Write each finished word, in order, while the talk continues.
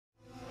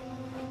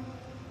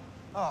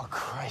Oh,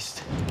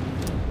 Christ.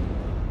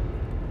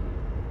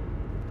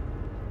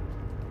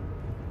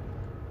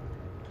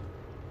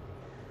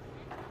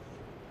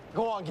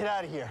 Go on, get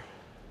out of here.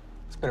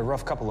 It's been a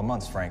rough couple of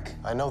months, Frank.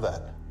 I know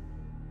that.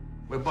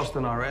 We're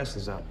busting our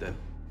asses out there.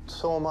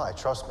 So am I,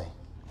 trust me.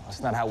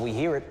 That's not how we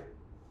hear it.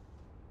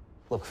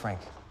 Look, Frank,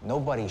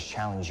 nobody's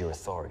challenged your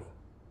authority,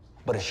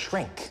 but a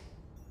shrink.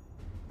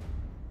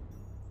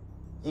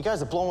 You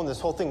guys are blowing this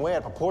whole thing way out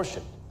of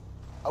proportion.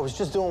 I was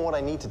just doing what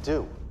I need to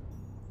do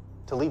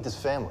to lead this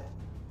family.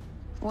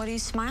 What are you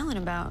smiling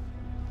about?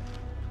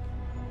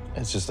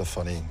 It's just a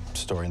funny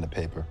story in the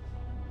paper.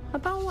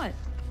 About what?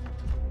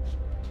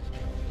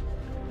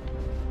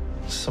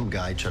 Some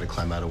guy tried to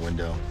climb out a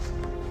window.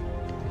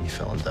 He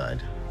fell and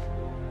died.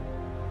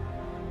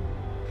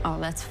 Oh,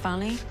 that's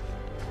funny.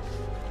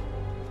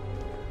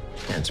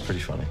 Yeah, it's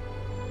pretty funny.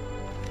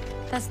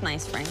 That's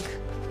nice, Frank.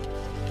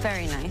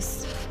 Very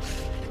nice.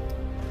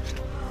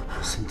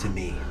 Listen to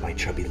me, my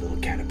chubby little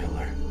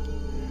caterpillar.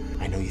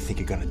 I know you think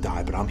you're gonna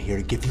die, but I'm here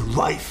to give you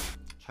life.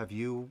 Have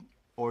you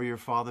or your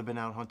father been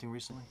out hunting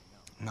recently?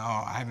 No,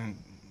 I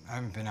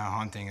haven't been out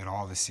hunting at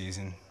all this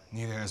season.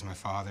 Neither has my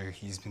father.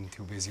 He's been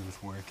too busy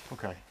with work.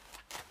 Okay.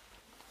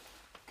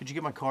 Could you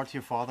get my card to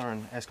your father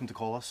and ask him to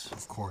call us?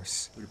 Of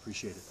course. We'd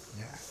appreciate it.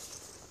 Yeah.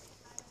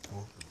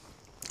 Well,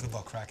 good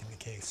luck cracking the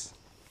case.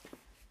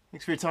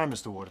 Thanks for your time,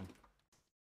 Mr. Warden.